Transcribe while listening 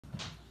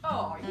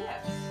Oh,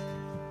 yes.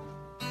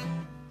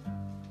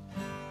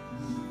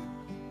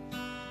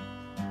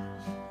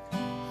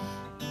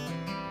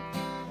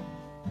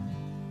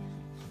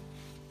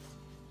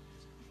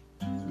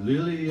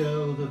 Lily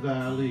of the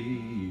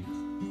valley,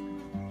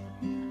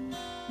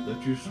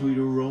 let your sweet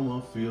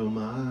aroma fill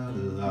my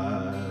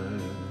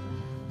life.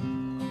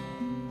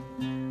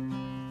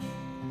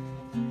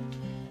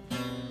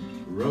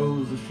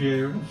 Rose of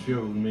Sharon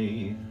showed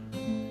me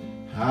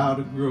how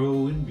to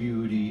grow in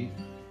beauty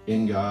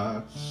in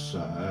God's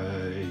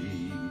sight.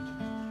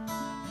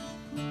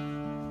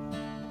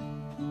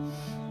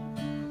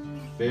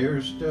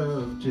 Fairest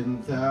of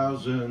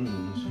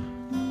 10,000s,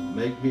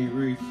 make me a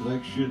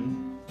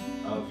reflection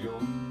of your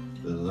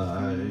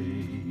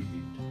delight.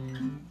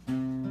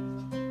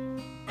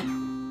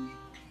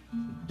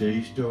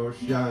 Daystar,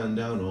 shine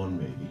down on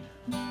me,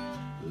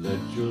 let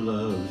your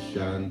love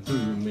shine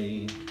through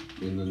me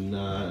in the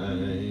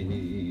night.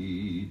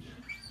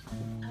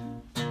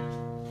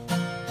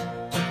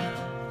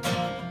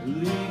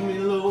 Lead me,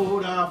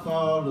 Lord, I'll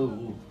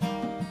follow,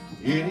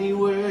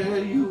 anywhere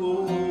you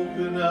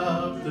open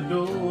up the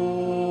door.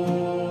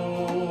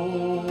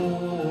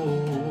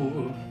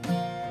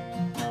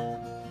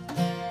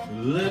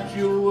 Let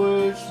your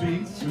word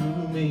speak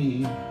through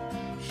me,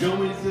 show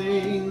me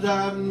things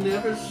I've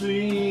never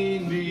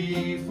seen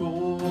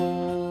before.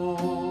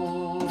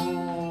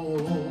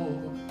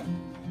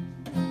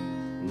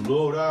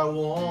 Lord, I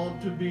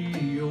want to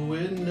be a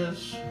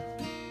witness.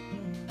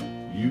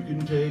 You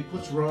can take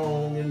what's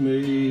wrong and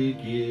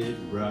make it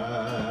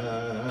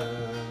right.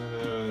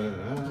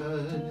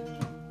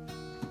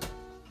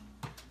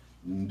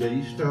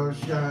 Daystar,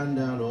 shine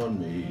down on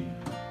me,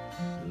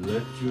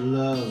 let your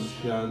love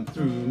shine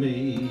through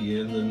me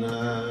in the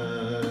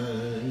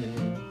night.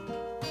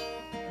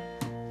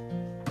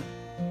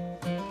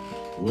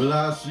 Well,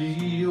 I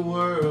see a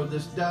world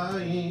that's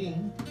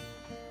dying,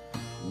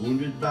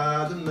 wounded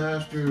by the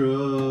master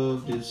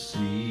of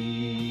deceit,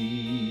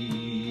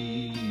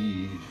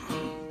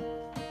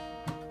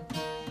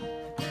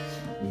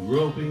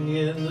 groping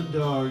in the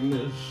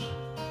darkness,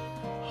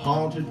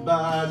 haunted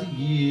by the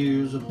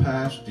years of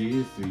past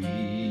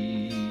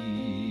defeat.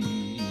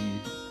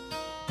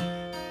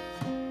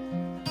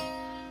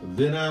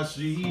 Then I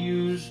see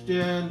you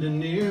standing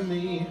near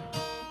me,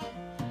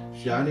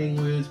 shining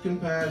with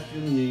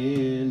compassion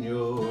in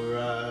your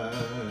eyes.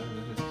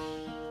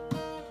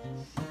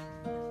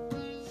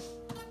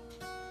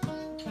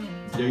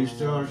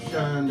 Daystar,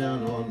 shine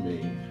down on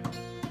me,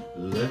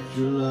 let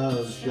your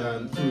love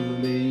shine through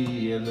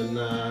me in the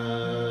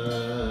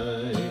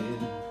night.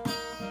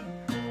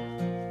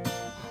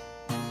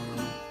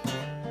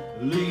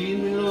 Lead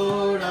me,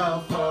 Lord,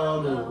 I'll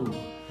follow,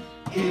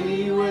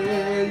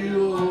 anywhere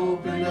you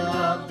open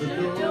up the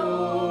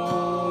door.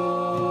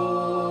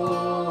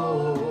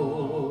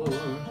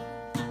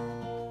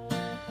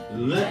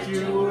 Let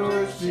your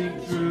word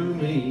speak through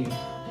me,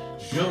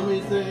 show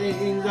me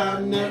things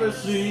I've never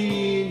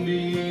seen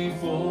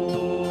before.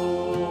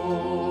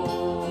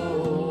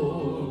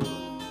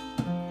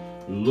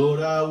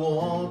 Lord, I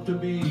want to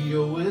be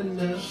a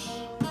witness.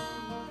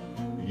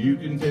 You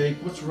can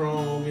take what's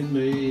wrong and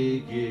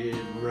make it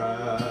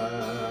right.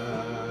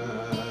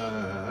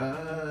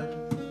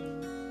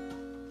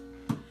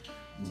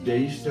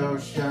 Daystar,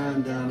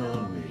 shine down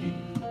on me,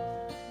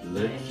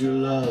 let your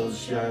love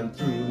shine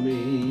through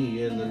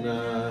me in the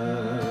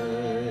night.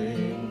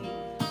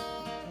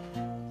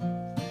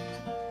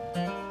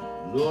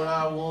 Lord,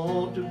 I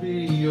want to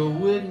be a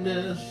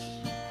witness.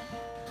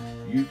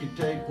 You can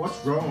take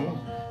what's wrong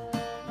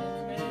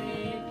and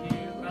make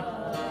it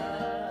right.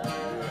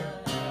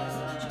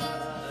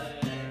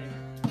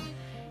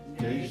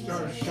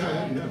 Daystar,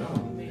 shine down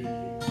on me,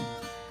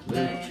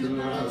 let your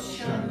love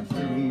shine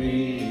through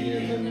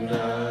me in the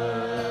night.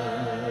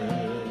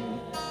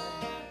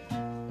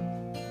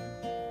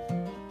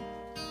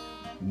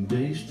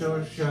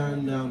 Daystar,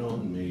 shine down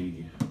on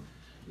me,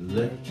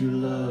 let your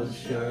love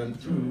shine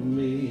through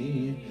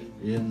me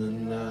in the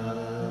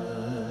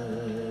night.